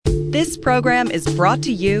This program is brought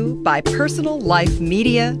to you by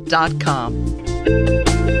PersonalLifeMedia.com.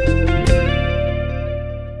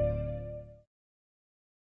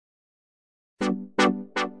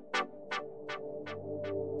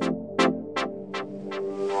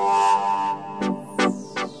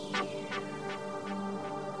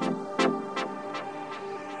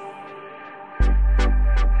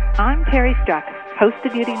 I'm Terry Struck, host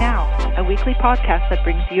of Beauty Now, a weekly podcast that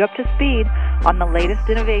brings you up to speed on the latest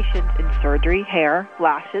innovations in surgery, hair,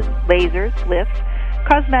 lashes, lasers, lifts,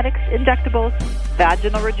 cosmetics, injectables,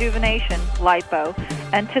 vaginal rejuvenation, lipo,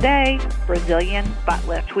 and today, Brazilian butt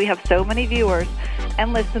lift. We have so many viewers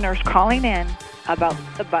and listeners calling in about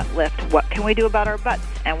the butt lift. What can we do about our butts?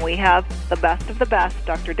 And we have the best of the best,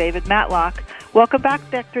 Dr. David Matlock. Welcome back,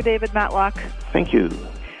 Dr. David Matlock. Thank you.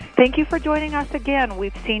 Thank you for joining us again.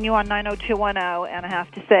 We've seen you on 90210, and I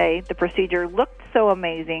have to say, the procedure looked so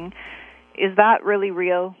amazing. Is that really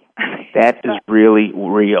real? That is really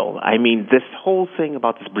real. I mean, this whole thing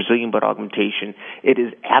about this Brazilian butt augmentation, it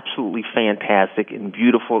is absolutely fantastic and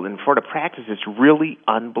beautiful, and for the practice, it's really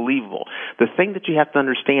unbelievable. The thing that you have to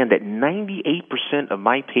understand that 98% of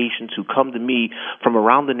my patients who come to me from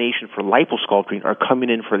around the nation for liposculpting are coming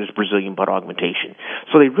in for this Brazilian butt augmentation.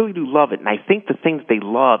 So they really do love it, and I think the thing that they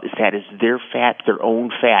love is that it's their fat, their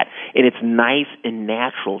own fat, and it's nice and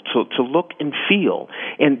natural to look and feel.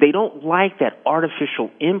 And they don't like that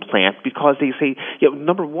artificial implant because they say,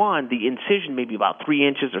 number one, the incision may be about 3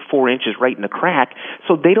 inches or 4 inches right in the crack,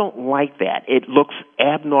 so they don't like that. It looks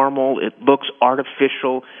abnormal, it looks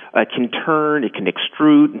artificial, it can turn, it can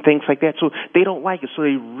extrude, and things like that, so they don't like it. So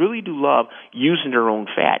they really do love using their own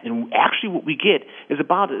fat. And actually what we get is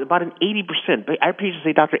about an 80%. Our patients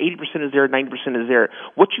say, Doctor, 80% is there, 90% is there.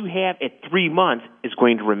 What you have at 3 months is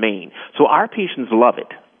going to remain. So our patients love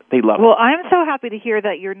it. They love it. Well, I'm so happy to hear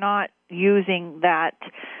that you're not using that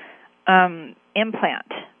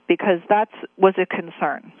implant, because that was a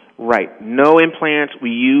concern. Right. No implants.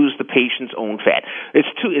 We use the patient's own fat.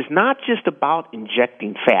 It's not just about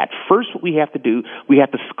injecting fat. First, what we have to do, we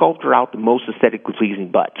have to sculpture out the most aesthetically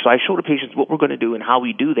pleasing butt. So I show the patients what we're going to do and how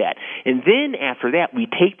we do that. And then after that, we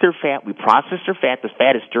take their fat, we process their fat. The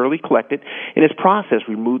fat is sterilely collected, and it's processed.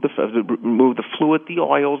 We remove the fluid, the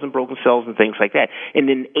oils and broken cells and things like that. And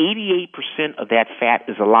then 88% of that fat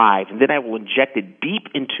is alive. And then I will inject it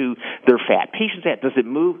deep into their fat. Patients ask, does it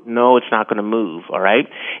move? No, it's not going to move, all right?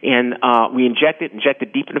 And we inject it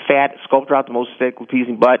deep in the fat, sculpture out the most aesthetically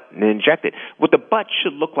pleasing butt, and then inject it. What the butt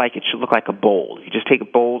should look like, it should look like a bowl. You just take a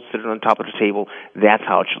bowl, sit it on top of the table, that's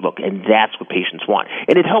how it should look, and that's what patients want.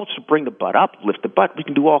 And it helps to bring the butt up, lift the butt. We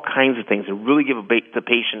can do all kinds of things and really give the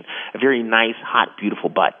patient a very nice, hot, beautiful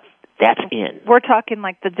butt. That's in. We're talking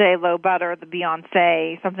like the J-Lo butt or the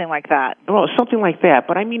Beyonce, something like that. Well, something like that.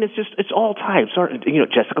 But I mean, it's all types.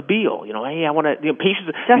 Jessica Biel. Hey, I want to. Patients.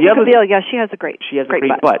 Jessica Biel. Yeah, she has a great. She has great a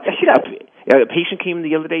great butt. Yeah, she does. A patient came in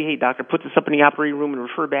the other day. Hey, doctor, put this up in the operating room and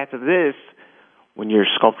refer back to this when you're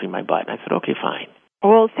sculpting my butt. And I said, okay, fine.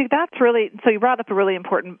 Well, see, that's really, so you brought up a really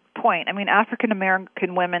important point. I mean, African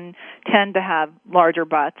American women tend to have larger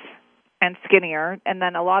butts and skinnier, and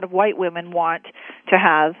then a lot of white women want to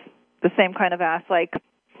have the same kind of ass like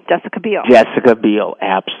Jessica Biel. Jessica Biel,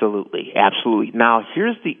 absolutely, absolutely. Now,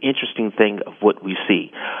 here's the interesting thing of what we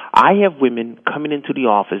see. I have women coming into the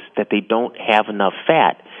office that they don't have enough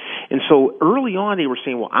fat. And so early on they were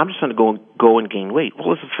saying, well, I'm just going to go and gain weight.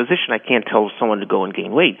 Well, as a physician, I can't tell someone to go and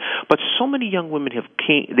gain weight. But so many young women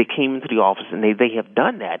came into the office and they have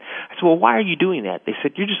done that. I said, well, why are you doing that? They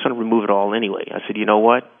said, you're just going to remove it all anyway. I said, you know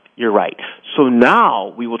what? You're right. So now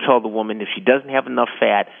we will tell the woman if she doesn't have enough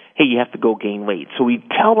fat, hey, you have to go gain weight. So we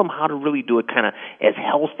tell them how to really do it kind of as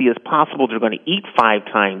healthy as possible. They're going to eat 5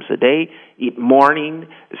 times a day, eat morning,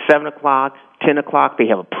 7 o'clock, 10 o'clock. They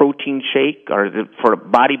have a protein shake for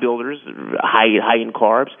bodybuilders, high in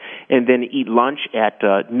carbs, and then eat lunch at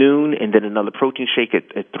noon, and then another protein shake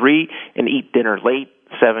at 3, and eat dinner late,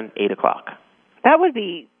 7, 8 o'clock. That would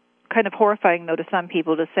be kind of horrifying, though, to some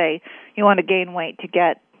people to say you want to gain weight to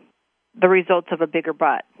get the results of a bigger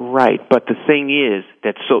butt. Right, but the thing is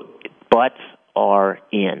that butts are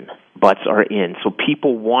in. Butts are in. So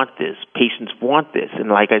people want this. Patients want this. And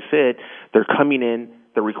like I said, they're coming in,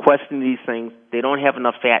 they're requesting these things. They don't have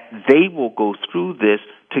enough fat. They will go through this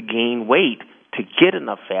to gain weight, to get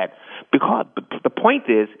enough fat. Because the point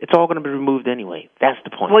is, it's all going to be removed anyway. That's the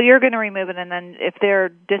point. Well, you're going to remove it, and then if they're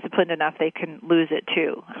disciplined enough, they can lose it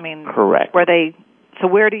too. I mean, correct. So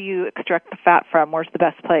where do you extract the fat from? Where's the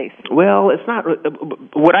best place? Well, it's not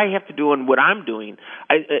what I have to do and what I'm doing.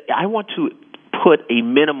 I want to put a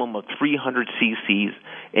minimum of 300 cc's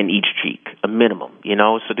in each cheek, a minimum,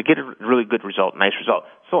 so to get a really good result, nice result.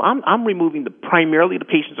 So I'm removing primarily the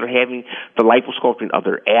patients that are having the liposculpting of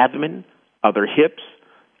their abdomen, of their hips,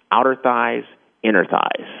 outer thighs, inner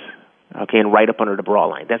thighs, okay, and right up under the bra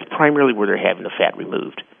line. That's primarily where they're having the fat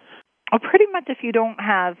removed. Well, pretty much if you don't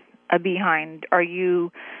have a behind, do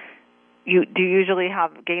you usually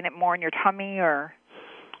gain it more in your tummy or?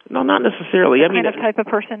 No, not necessarily. Type of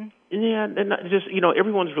person? Yeah, and just,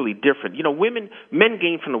 everyone's really different. Men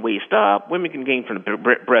gain from the waist up, women can gain from the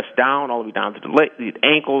breast down, all the way down to the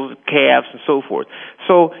ankles, calves, and so forth.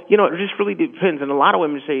 So, it just really depends. And a lot of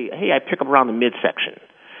women say, hey, I pick up around the midsection.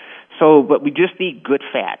 So, but we just need good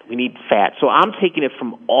fat. We need fat. So I'm taking it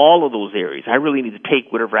from all of those areas. I really need to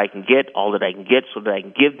take whatever I can get, all that I can get, so that I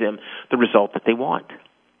can give them the result that they want.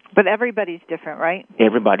 But everybody's different, right?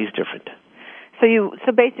 Everybody's different.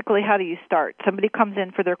 So basically, how do you start? Somebody comes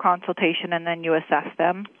in for their consultation, and then you assess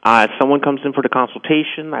them? If someone comes in for the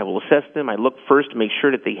consultation, I will assess them. I look first to make sure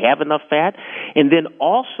that they have enough fat, and then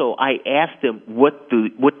also I ask them, what do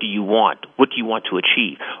you want? What do you want to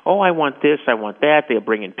achieve? Oh, I want this, I want that. They'll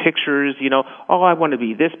bring in pictures, Oh, I want to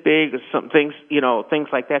be this big, or some things, things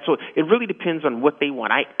like that. So it really depends on what they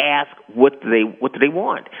want. I ask, what do they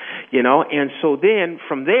want? And so then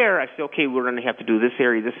from there, I say, okay, we're going to have to do this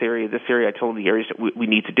area, this area, this area. I told them the areas that we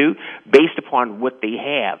need to do based upon what they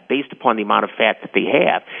have, based upon the amount of fat that they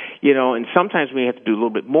have. And sometimes we have to do a little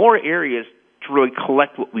bit more areas to really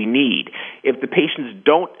collect what we need. If the patients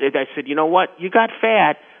don't, if I said, you know what, you got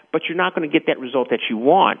fat, but you're not going to get that result that you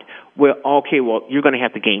want, well, you're going to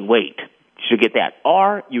have to gain weight to get that,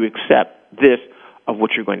 or you accept this of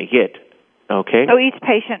what you're going to get. Okay. So each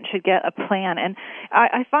patient should get a plan. And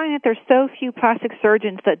I find that there's so few plastic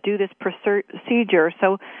surgeons that do this procedure.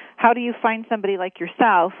 So how do you find somebody like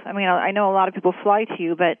yourself? I mean, I know a lot of people fly to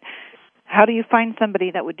you, but how do you find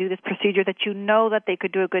somebody that would do this procedure that that they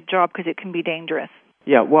could do a good job, because it can be dangerous?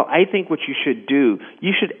 Yeah, well, I think what you should do, you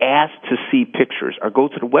should ask to see pictures, or go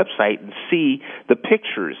to the website and see the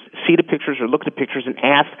pictures or look at the pictures and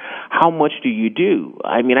ask, how much do you do?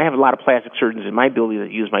 I mean, I have a lot of plastic surgeons in my building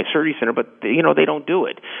that use my surgery center, but, they don't do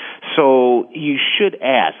it. So you should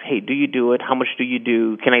ask, hey, do you do it? How much do you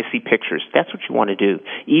do? Can I see pictures? That's what you want to do.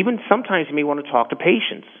 Even sometimes you may want to talk to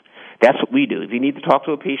patients. That's what we do. If you need to talk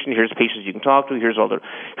to a patient, here's patients you can talk to. Here's all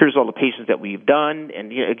the patients that we've done. And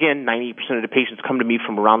again, 98% of the patients come to me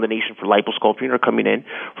from around the nation for liposculpting or coming in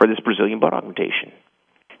for this Brazilian butt augmentation.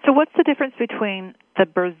 So what's the difference between the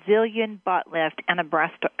Brazilian butt lift and not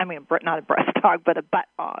a breast aug, but a butt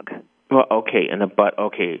aug? Well, okay, and a butt,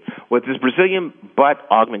 okay. With this Brazilian butt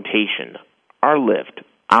augmentation, our lift,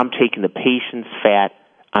 I'm taking the patient's fat,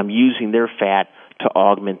 I'm using their fat to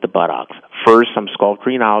augment the buttocks. First, I'm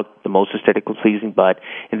sculpting out the most aesthetically pleasing butt,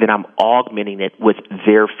 and then I'm augmenting it with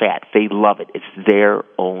their fat. They love it. It's their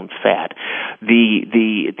own fat.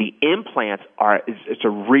 The implants it's a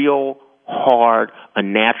real hard, a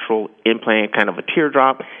natural implant, kind of a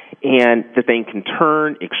teardrop, and the thing can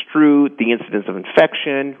turn, extrude. The incidence of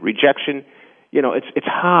infection, rejection, it's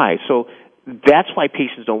high. So that's why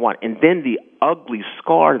patients don't want it. And then the ugly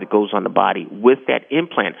scar that goes on the body with that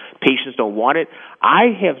implant, patients don't want it. I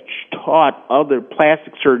have taught other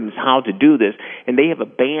plastic surgeons how to do this, and they have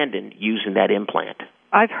abandoned using that implant.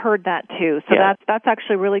 I've heard that too. So yeah. That's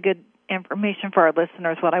actually really good information for our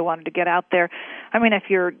listeners, what I wanted to get out there. I mean, if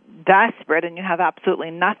you're desperate and you have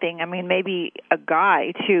absolutely nothing, I mean, maybe a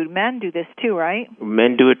guy too. Men do this too, right?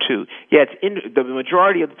 Men do it too. Yeah, the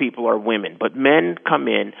majority of the people are women, but men come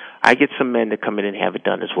in. I get some men that come in and have it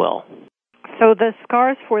done as well. So the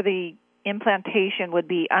scars for the implantation would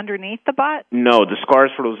be underneath the butt? No, the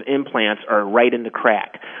scars for those implants are right in the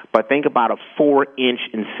crack. But think about a 4-inch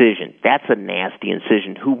incision. That's a nasty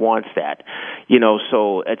incision. Who wants that?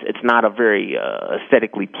 So it's not a very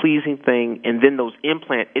aesthetically pleasing thing. And then those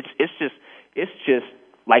implants, it's just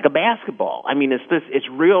like a basketball. I mean, it's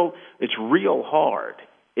real hard.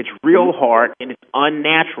 It's real hard, and it's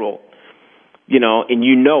unnatural. And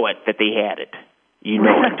you know it that they had it. You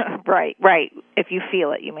know it. Right. If you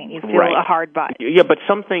feel it, you mean. You feel right. A hard butt. Yeah, but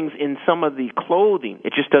some things in some of the clothing,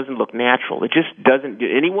 it just doesn't look natural. It just doesn't.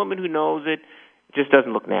 Any woman who knows it just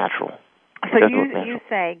doesn't look natural. So you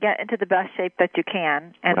say get into the best shape that you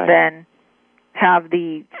can, and right. then have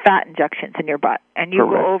the fat injections in your butt, and you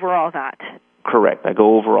Correct. go over all that. Correct. I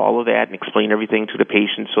go over all of that and explain everything to the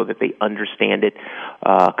patient so that they understand it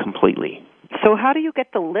completely. So how do you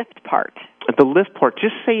get the lift part? The lift part,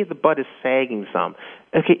 just say the butt is sagging some.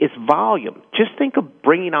 Okay, it's volume. Just think of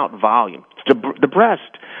bringing out volume. The breast,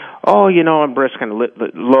 my breast kind of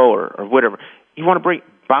lower or whatever. You want to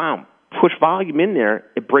push volume in there,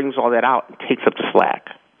 it brings all that out and takes up the slack,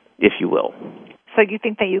 if you will. So you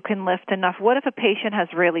think that you can lift enough? What if a patient has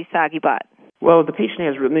really saggy butt? Well, the patient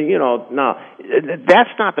has, no,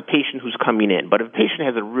 that's not the patient who's coming in. But if a patient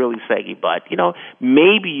has a really saggy butt,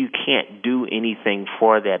 maybe you can't do anything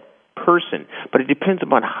for that person. But it depends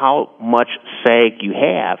upon how much sag you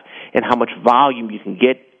have and how much volume you can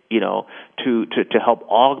get, to help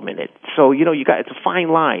augment it. So, it's a fine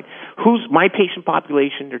line. Who's my patient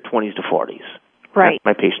population? They're 20s to 40s. Right. That's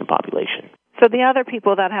my patient population. So the other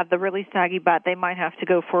people that have the really saggy butt, they might have to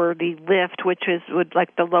go for the lift, which would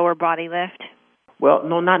like the lower body lift? Well,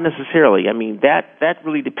 no, not necessarily. I mean, that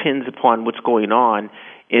really depends upon what's going on.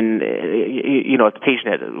 If the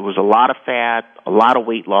patient was a lot of fat, a lot of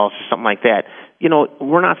weight loss, or something like that,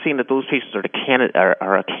 we're not saying that those patients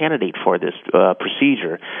are a candidate for this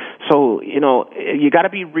procedure. So, you got to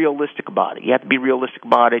be realistic about it. You have to be realistic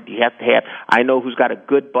about it. You have to have, I know who's got a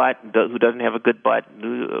good butt, who doesn't have a good butt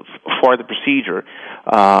for the procedure.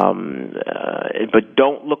 But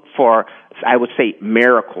don't look for, I would say,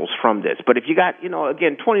 miracles from this. But if you got,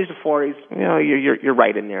 again, 20s to 40s, you're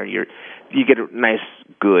right in there. You get a nice,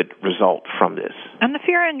 good result from this. And if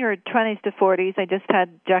you're in your 20s to 40s, I just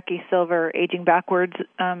had Jackie Silver, Aging Backwards,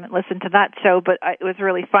 listen to that show, but it was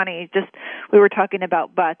really funny. We were talking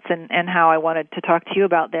about butts and how I wanted to talk to you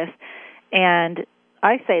about this. And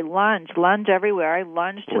I say lunge everywhere. I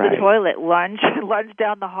lunge to the toilet, lunge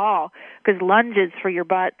down the hall, because lunges for your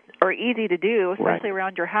butt are easy to do, especially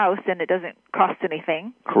around your house, and it doesn't cost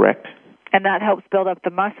anything. Correct. And that helps build up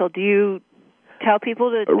the muscle. Do you tell people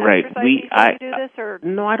to exercise before you do this? Or?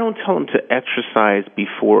 No, I don't tell them to exercise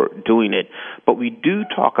before doing it. But we do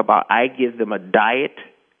talk about, I give them a diet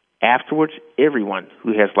afterwards. Everyone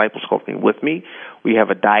who has liposculpting with me, we have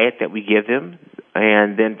a diet that we give them,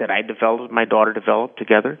 and then that I developed, my daughter developed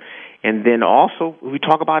together. And then also we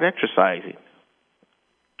talk about exercising.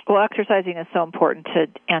 Well, exercising is so important to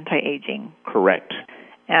anti-aging. Correct.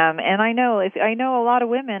 And I know a lot of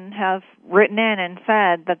women have written in and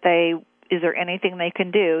said that is there anything they can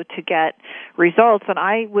do to get results? And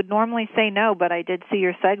I would normally say no, but I did see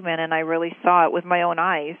your segment, and I really saw it with my own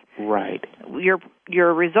eyes. Right.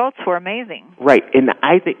 Your results were amazing. Right, and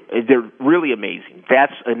I think they're really amazing.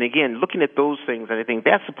 And again, looking at those things, I think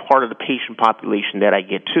that's a part of the patient population that I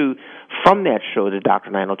get to from that show, the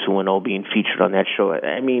Dr. 90210 being featured on that show.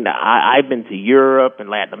 I mean, I've been to Europe and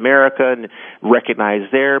Latin America and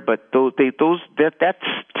recognized there, but that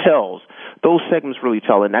tells. Those segments really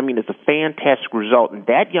tell, and I mean, it's a fantastic result. And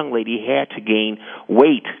that young lady had to gain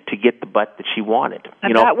weight to get the butt that she wanted.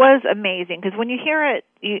 And that was amazing, because when you hear it,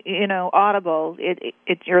 audible,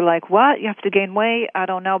 you're like, what? You have to gain weight? I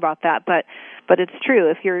don't know about that, but it's true.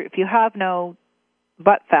 If you have no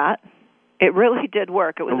butt fat, it really did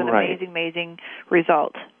work. It was an amazing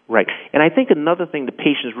result. Right. And I think another thing the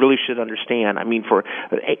patients really should understand, I mean,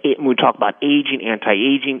 when we talk about aging,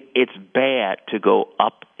 anti-aging, it's bad to go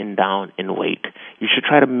up and down in weight. You should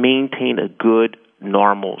try to maintain a good,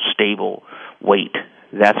 normal, stable weight.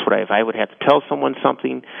 That's what if I would have to tell someone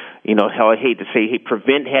something, how I hate to say,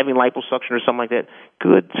 prevent having liposuction or something like that,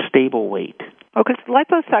 good, stable weight. Oh, because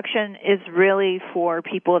liposuction is really for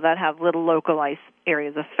people that have little localized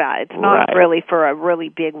areas of fat. It's not really for a really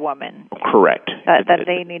big woman. Correct. That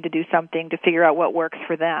they need to do something to figure out what works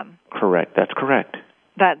for them. Correct. That's correct.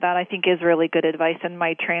 That I think is really good advice. And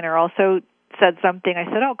my trainer also said something. I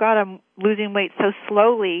said, oh, God, I'm losing weight so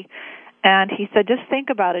slowly. And he said, just think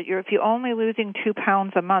about it. If you're only losing 2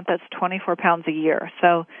 pounds a month, that's 24 pounds a year.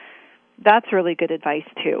 So that's really good advice,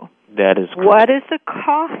 too. That is correct. What is the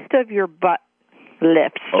cost of your butt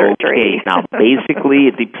lift surgery? Okay, now basically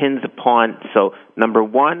it depends upon, so number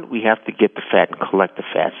one, we have to get the fat and collect the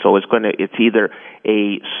fat. So it's either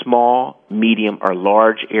a small, medium, or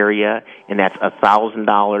large area, and that's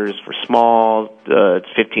 $1,000 for small, it's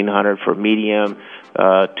 $1,500 for medium,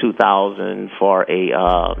 $2,000 for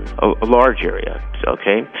a large area.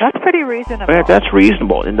 Okay, that's pretty reasonable. That's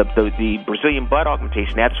reasonable. And the Brazilian butt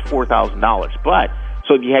augmentation, that's $4,000. But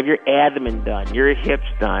so if you have your abdomen done, your hips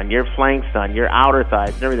done, your flanks done, your outer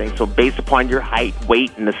thighs and everything, so based upon your height,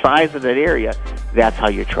 weight, and the size of that area, that's how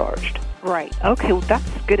you're charged. Right. Okay, well, that's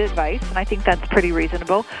good advice, and I think that's pretty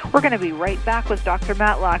reasonable. We're going to be right back with Dr.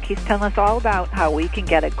 Matlock. He's telling us all about how we can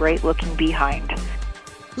get a great-looking behind.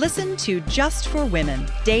 Listen to Just for Women,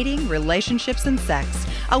 Dating, Relationships, and Sex,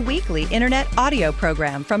 a weekly internet audio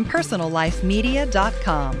program from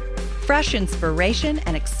PersonalLifeMedia.com. Fresh inspiration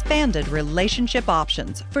and expanded relationship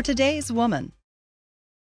options for today's woman.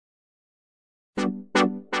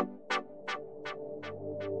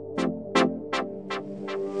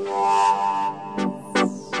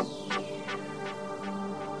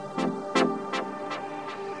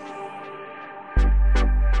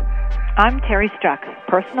 I'm Terry Struck,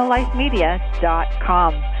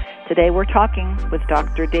 PersonalLifeMedia.com. Today we're talking with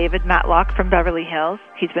Dr. David Matlock from Beverly Hills.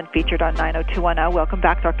 He's been featured on 90210. Welcome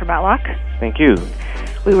back, Dr. Matlock. Thank you.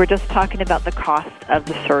 We were just talking about the cost of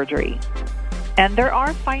the surgery. And there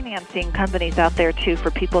are financing companies out there, too,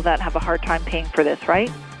 for people that have a hard time paying for this,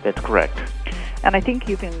 right? That's correct. And I think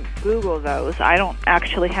you can Google those. I don't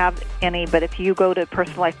actually have any, but if you go to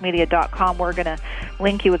PersonalLifeMedia.com, we're going to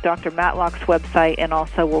link you with Dr. Matlock's website, and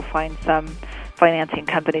also we'll find some financing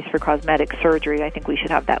companies for cosmetic surgery. I think we should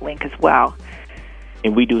have that link as well.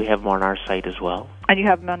 And we do have them on our site as well. And you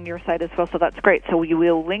have them on your site as well, so that's great. So we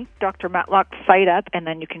will link Dr. Matlock's site up, and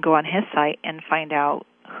then you can go on his site and find out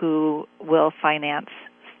who will finance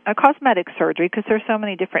a cosmetic surgery, because there's so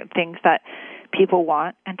many different things that people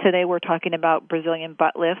want. And today we're talking about Brazilian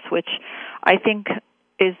butt lifts, which I think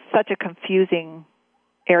is such a confusing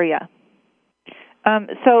area.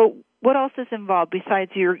 So what else is involved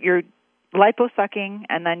besides your liposucking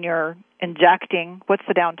and then you're injecting? What's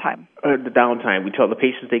the downtime? The downtime, we tell the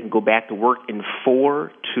patients they can go back to work in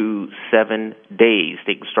 4 to 7 days.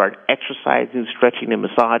 They can start exercising, stretching, and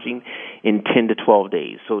massaging in 10 to 12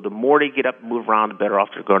 days. So the more they get up and move around, the better off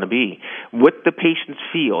they're going to be. What the patients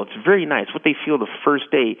feel, it's very nice. What they feel the first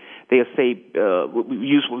day, they'll say, we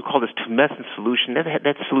use what we call this tumescent solution.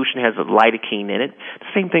 That solution has a lidocaine in it.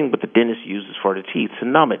 The same thing what the dentist uses for the teeth to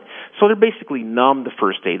numb it. So they're basically numb the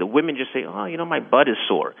first day. The women just say, my butt is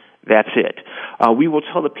sore. That's it. We will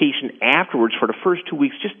tell the patient afterwards for the first 2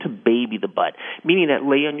 weeks just to baby the butt, meaning that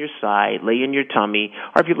lay on your side, lay on your tummy,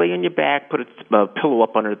 or if you lay on your back, put a pillow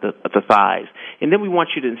up under the thighs. And then we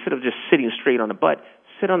want you to, instead of just sitting straight on the butt,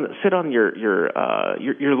 sit on your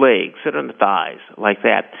legs, sit on the thighs like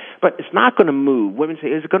that. But it's not going to move. Women say,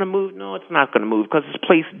 is it going to move? No, it's not going to move because it's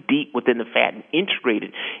placed deep within the fat and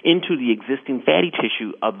integrated into the existing fatty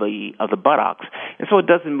tissue of the buttocks, and so it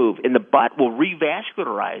doesn't move. And the butt will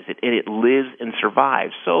revascularize it, and it lives and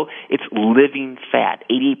survives. So it's living fat.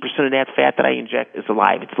 88% of that fat that I inject is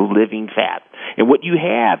alive. It's living fat. And what you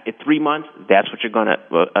have at 3 months, that's what you're going to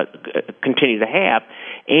continue to have.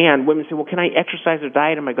 And women say, well, can I exercise or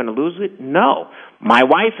diet? Am I going to lose it? No. My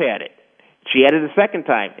wife had it. She had it the second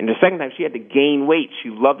time. And the second time she had to gain weight. She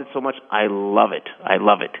loved it so much. I love it. I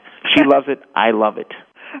love it. She loves it. I love it.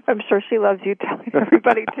 I'm sure she loves you telling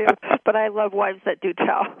everybody too. But I love wives that do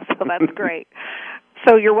tell. So that's great.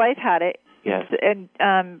 So your wife had it. Yes. And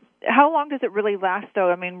how long does it really last,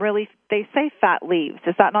 though? I mean, really, they say fat leaves.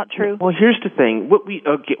 Is that not true? Well, here's the thing. What we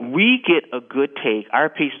get a good take. Our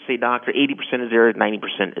patients say, doctor, 80% is there,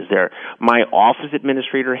 90% is there. My office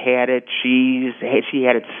administrator had it. She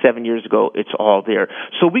had it 7 years ago. It's all there.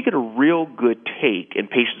 So we get a real good take, and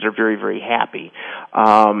patients are very, very happy.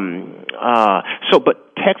 But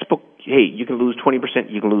textbook, hey, you can lose 20%,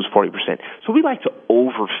 you can lose 40%. So we like to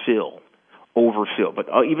overfill. But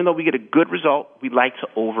even though we get a good result, we like to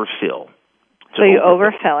overfill. So you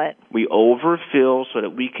overfill it. We overfill so that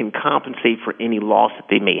we can compensate for any loss that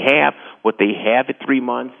they may have. What they have at 3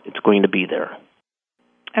 months, it's going to be there.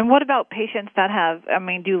 And what about patients that have,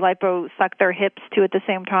 do liposuck their hips too at the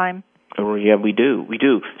same time? Oh, yeah, we do.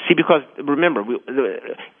 See, because remember,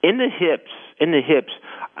 in the hips,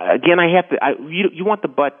 again, you want the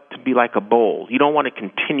butt to be like a bowl. You don't want to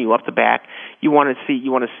continue up the back. You want to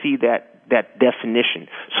see that definition.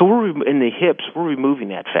 So in the hips, we're removing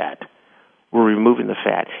that fat. We're removing the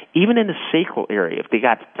fat. Even in the sacral area, if they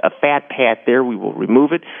got a fat pad there, we will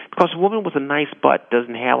remove it, because a woman with a nice butt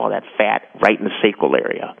doesn't have all that fat right in the sacral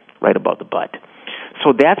area, right above the butt.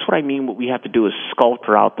 So that's what I mean. What we have to do is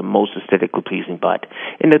sculpture out the most aesthetically pleasing butt.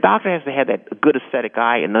 And the doctor has to have that good aesthetic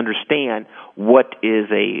eye and understand what is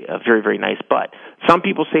a very, very nice butt. Some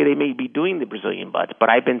people say they may be doing the Brazilian butt, but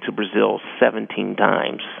I've been to Brazil 17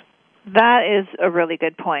 times. That is a really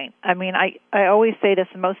good point. I always say this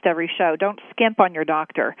in most every show. Don't skimp on your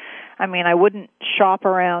doctor. I wouldn't shop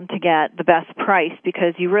around to get the best price,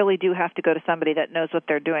 because you really do have to go to somebody that knows what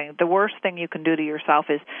they're doing. The worst thing you can do to yourself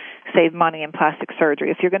is save money in plastic surgery.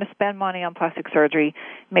 If you're going to spend money on plastic surgery,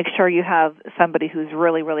 make sure you have somebody who's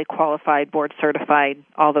really, really qualified, board certified,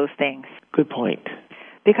 all those things. Good point.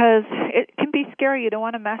 Because it can be scary. You don't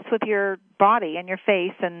want to mess with your body and your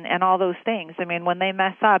face and all those things. When they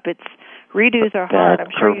mess up, redos are hard. That's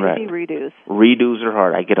I'm sure correct. You see redos. Redos are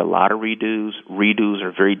hard. I get a lot of redos. Redos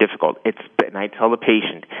are very difficult. And I tell the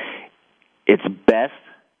patient, it's best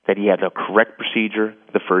that you have the correct procedure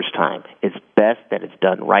the first time. It's best that it's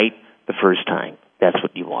done right the first time. That's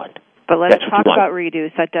what you want. But let's talk about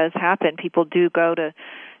redos. That does happen. People do go to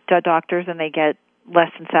doctors and they get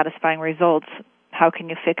less than satisfying results. How can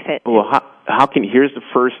you fix it? Well, here's the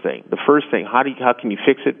first thing. How can you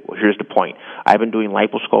fix it? Well, here's the point. I've been doing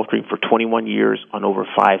liposculpting for 21 years on over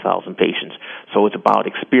 5,000 patients. So it's about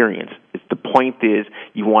experience. The point is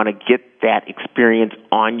you want to get that experience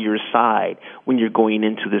on your side when you're going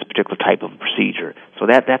into this particular type of procedure. So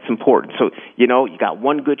that's important. So, you got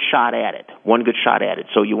one good shot at it.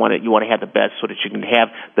 So you want to have the best so that you can have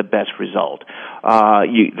the best result.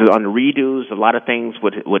 On the redos, a lot of things,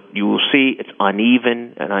 what you will see, it's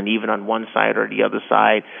uneven on one side or the other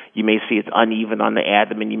side. You may see it's uneven on the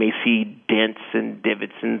abdomen. You may see dents and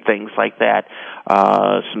divots and things like that,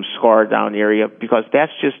 some scar down the area, because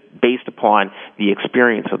that's just based upon the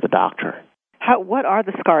experience of the doctor. What are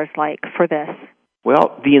the scars like for this?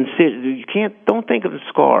 Well, the incision, don't think of the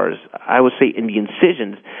scars. I would say in the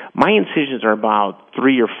incisions, my incisions are about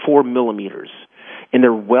 3 or 4 millimeters, and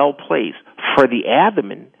they're well placed. For the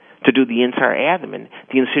abdomen, to do the entire abdomen,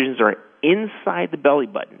 the incisions are inside the belly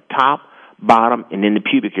button, top, bottom, and in the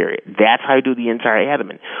pubic area. That's how you do the entire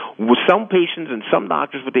abdomen. With some patients and some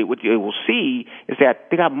doctors, what they will see is that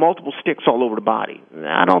they got multiple sticks all over the body.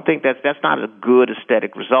 I don't think that's not a good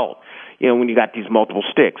aesthetic result. When you got these multiple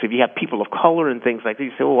sticks. If you have people of color and things like that,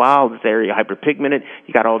 you say, oh, wow, this area hyperpigmented,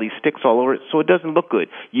 you got all these sticks all over it, so it doesn't look good.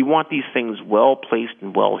 You want these things well placed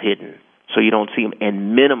and well hidden so you don't see them,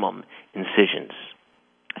 and minimum incisions.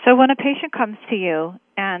 So when a patient comes to you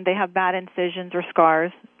and they have bad incisions or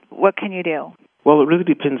scars, what can you do? Well, it really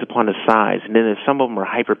depends upon the size. And then if some of them are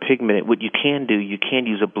hyperpigmented, what you can do, you can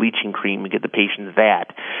use a bleaching cream and get the patient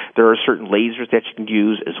that. There are certain lasers that you can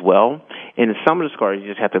use as well. And in some of the scars, you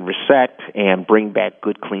just have to resect and bring back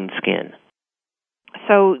good, clean skin.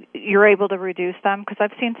 So you're able to reduce them? Because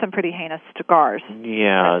I've seen some pretty heinous scars.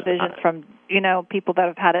 Yeah. Incisions from, people that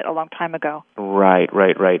have had it a long time ago. Right.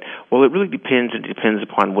 Well, it really depends. It depends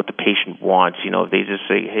upon what the patient wants. If they just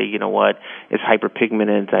say, hey, you know what, it's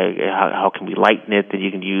hyperpigmented, how can we lighten it? Then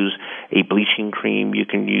you can use a bleaching cream. You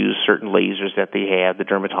can use certain lasers that the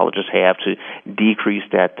dermatologists have to decrease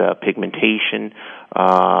that pigmentation.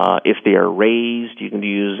 If they are raised, you can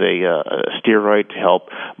use a steroid to help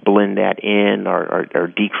blend that in or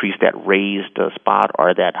decrease that raised spot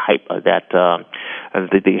or the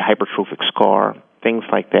hypertrophic scar, things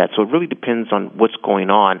like that. So it really depends on what's going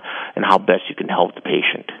on and how best you can help the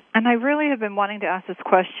patient. And I really have been wanting to ask this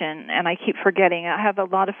question, and I keep forgetting. I have a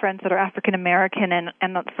lot of friends that are African American,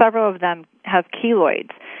 and several of them have keloids.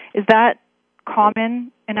 Is that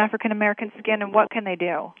common in African American skin, and what can they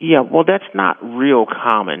do? Yeah, well, that's not real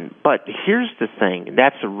common, but here's the thing.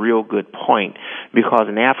 That's a real good point, because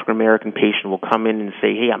an African American patient will come in and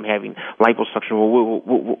say, hey, I'm having liposuction. Well,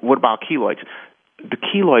 what about keloids? The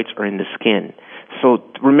keloids are in the skin. So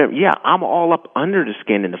remember, I'm all up under the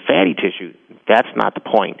skin in the fatty tissue. That's not the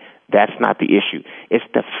point. That's not the issue. It's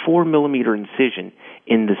the 4 millimeter incision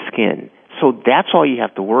in the skin. So that's all you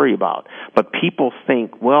have to worry about. But people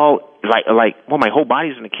think, well, my whole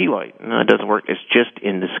body's in a keloid. No, it doesn't work. It's just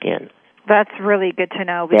in the skin. That's really good to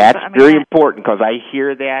know. That's very important, because I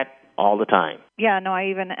hear that all the time. Yeah, no,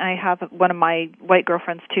 I have one of my white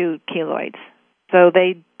girlfriends too, keloids. So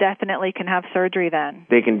they definitely can have surgery then.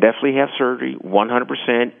 They can definitely have surgery,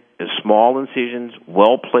 100%. Small incisions,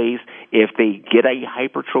 well placed. If they get a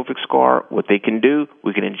hypertrophic scar, what they can do,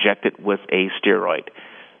 we can inject it with a steroid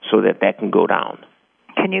so that can go down.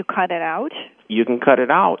 Can you cut it out? You can cut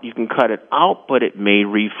it out. But it may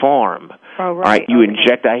reform. Oh, right. All right. You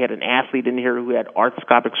inject. I had an athlete in here who had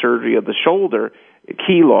arthroscopic surgery of the shoulder,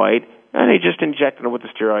 keloid, and they just injected him with the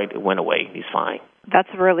steroid. It went away. He's fine. That's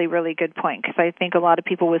a really, really good point, because I think a lot of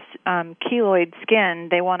people with keloid skin,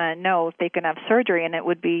 they want to know if they can have surgery, and it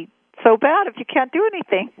would be so bad if you can't do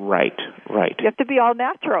anything. Right. You have to be all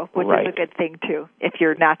natural, which is a good thing, too, if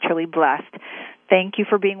you're naturally blessed. Thank you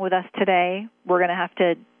for being with us today. We're going to have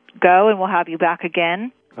to go, and we'll have you back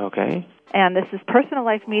again. Okay. And this is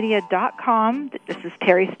PersonalLifeMedia.com. This is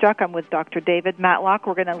Terry Struck. I'm with Dr. David Matlock.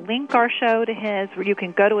 We're going to link our show to his, where you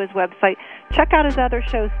can go to his website. Check out his other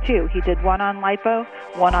shows, too. He did one on lipo,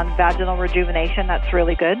 one on vaginal rejuvenation. That's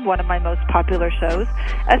really good. One of my most popular shows,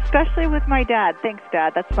 especially with my dad. Thanks,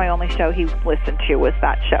 Dad. That's my only show he listened to, was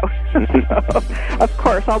that show. So, of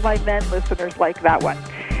course, all my men listeners like that one.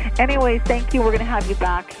 Anyways, thank you. We're going to have you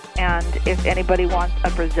back. And if anybody wants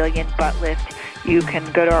a Brazilian butt lift, you can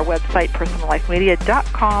go to our website,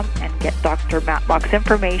 PersonalLifeMedia.com, and get Dr. Matlock's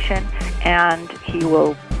information, and he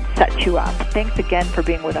will set you up. Thanks again for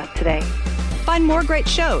being with us today. Find more great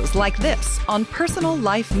shows like this on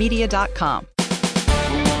PersonalLifeMedia.com.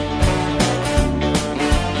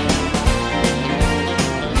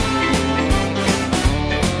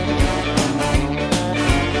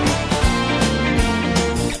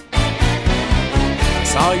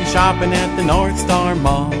 saw you shopping at the North Star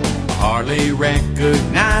Mall. I hardly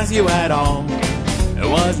recognized you at all. It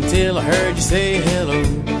wasn't until I heard you say hello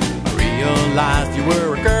I realized you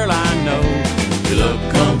were a girl I know. You look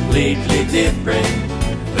completely different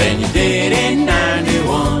than you did in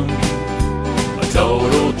 91. A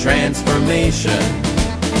total transformation.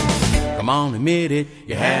 Come on, admit it,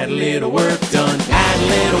 you had a little work done. Had a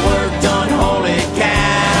little work done, holy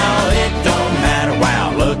cow. It don't matter,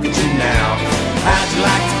 wow, look at you now. How'd you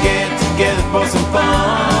like to get together for some fun?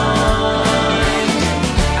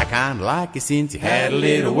 I kinda like it since you had a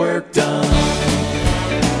little work done.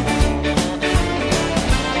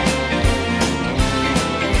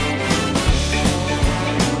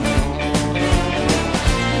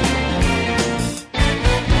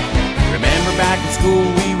 Back in school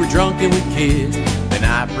we were drunken with kids, and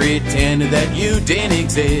I pretended that you didn't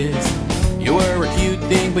exist. You were a cute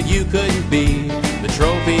thing but you couldn't be the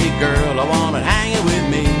trophy girl I wanted hanging with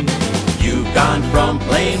me. You've gone from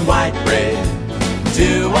plain white bread to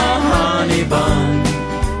a honey bun.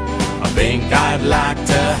 I think I'd like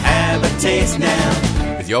to have a taste now,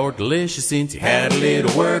 'cause you're delicious since you had a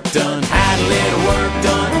little work done. Had a little work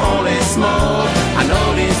done, holy smoke. I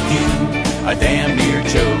noticed you a damn near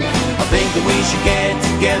choke. I think that we should get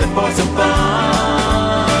together for some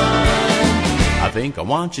fun. I think I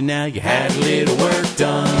want you now, you had a little work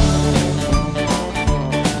done.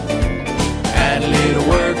 Had a little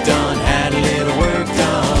work done, had a little work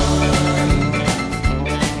done.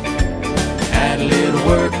 Had a little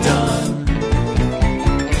work done.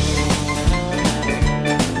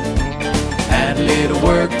 Had a little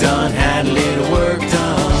work done, had a little work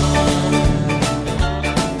done.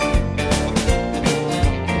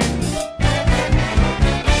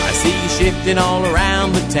 Shifting all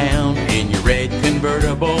around the town in your red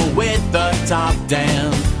convertible with the top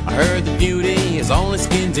down. I heard the beauty is only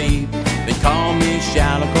skin deep. They call me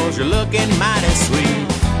shallow 'cause you're looking mighty sweet.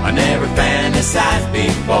 I never fantasized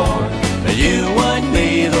before that you would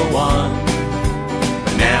be the one,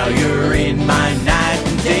 but now you're in my night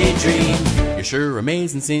and day dream. You're sure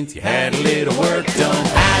amazing since you had a little work done.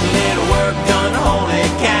 Had a little work done, holy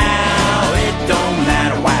cow. It don't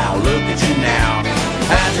matter, wow, look at you now.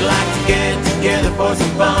 How'd you like to get together for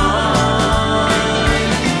some fun?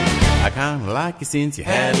 I kinda like you since you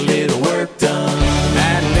had a little work done.